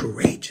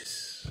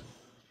 courageous.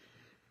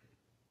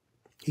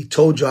 He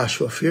told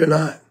Joshua, fear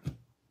not.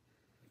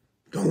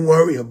 Don't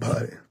worry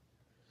about it.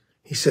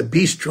 He said,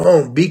 be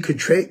strong, be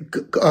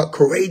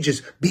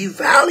courageous, be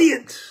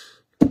valiant.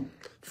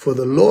 For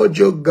the Lord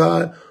your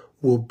God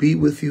will be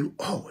with you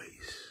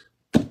always.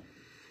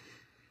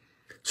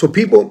 So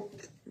people,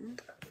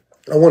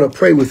 I want to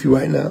pray with you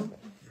right now.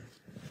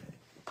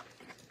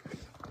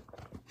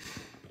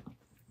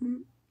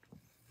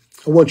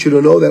 I want you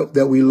to know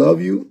that we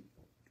love you.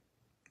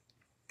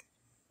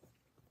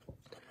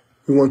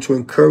 We want to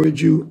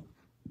encourage you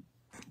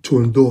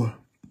to endure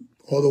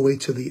all the way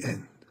to the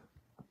end.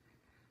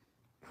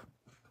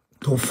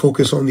 Don't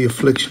focus on the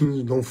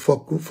afflictions. Don't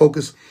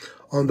focus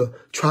on the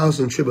trials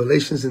and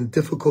tribulations and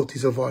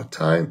difficulties of our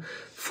time,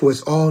 for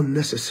it's all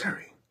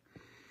necessary.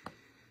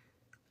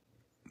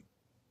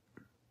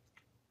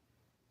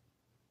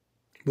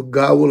 But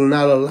God will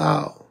not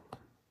allow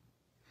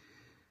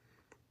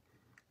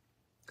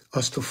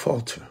us to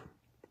falter.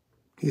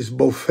 He is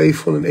both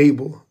faithful and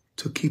able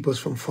to keep us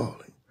from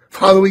falling.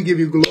 Father, we give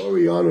you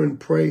glory, honor, and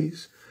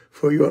praise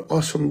for your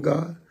awesome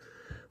God.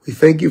 We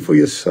thank you for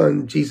your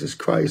Son, Jesus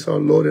Christ, our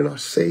Lord and our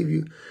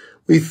Savior.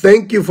 We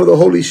thank you for the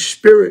Holy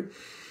Spirit,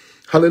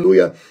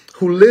 hallelujah,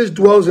 who lives,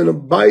 dwells, and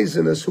abides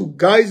in us, who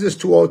guides us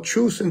to all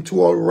truth and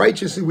to all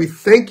righteousness. We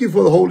thank you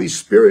for the Holy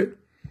Spirit,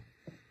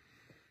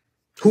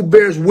 who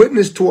bears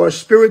witness to our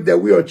spirit that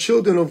we are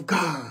children of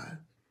God.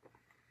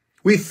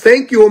 We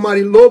thank you,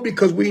 Almighty Lord,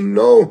 because we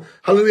know,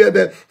 hallelujah,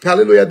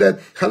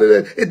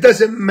 that it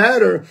doesn't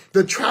matter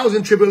the trials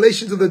and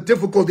tribulations of the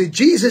difficulty.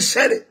 Jesus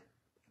said it.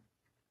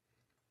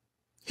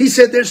 He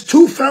said there's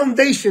two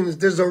foundations.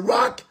 There's a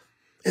rock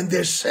and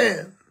there's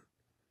sand.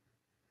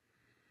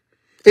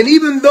 And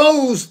even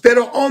those that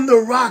are on the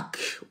rock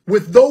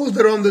with those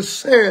that are on the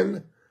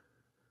sand,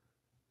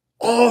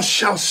 all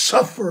shall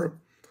suffer.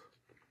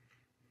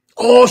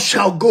 All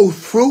shall go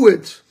through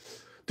it.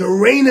 The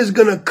rain is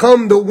going to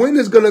come. The wind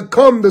is going to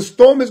come. The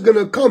storm is going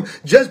to come.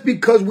 Just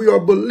because we are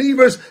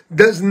believers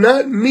does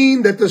not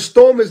mean that the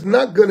storm is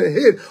not going to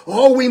hit.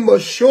 All we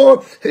must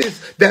show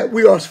is that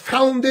we are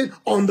founded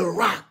on the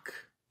rock.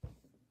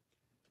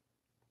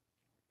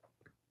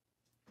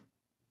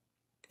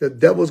 The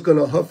devil's going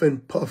to huff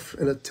and puff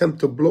and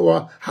attempt to blow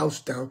our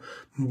house down.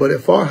 But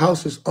if our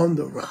house is on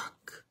the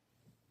rock,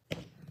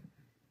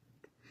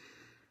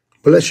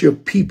 bless your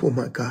people,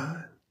 my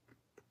God.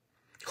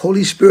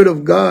 Holy Spirit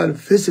of God,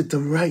 visit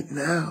them right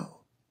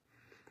now,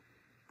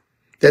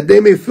 that they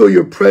may feel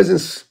your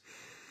presence.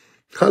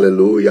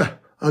 Hallelujah.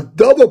 A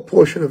double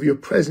portion of your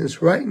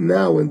presence right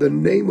now in the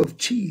name of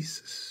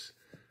Jesus.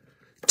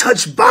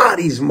 Touch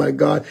bodies, my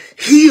God.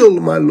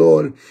 Heal, my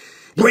Lord.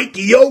 Break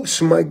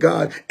yokes, my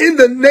God, in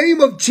the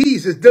name of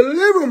Jesus.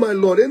 Deliver, my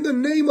Lord, in the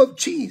name of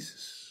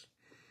Jesus.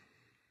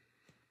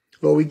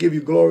 Lord, we give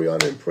you glory,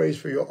 honor, and praise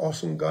for your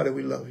awesome God, and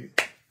we love you.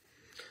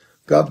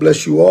 God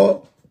bless you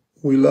all.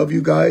 We love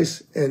you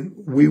guys, and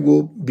we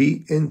will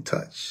be in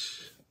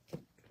touch.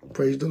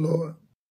 Praise the Lord.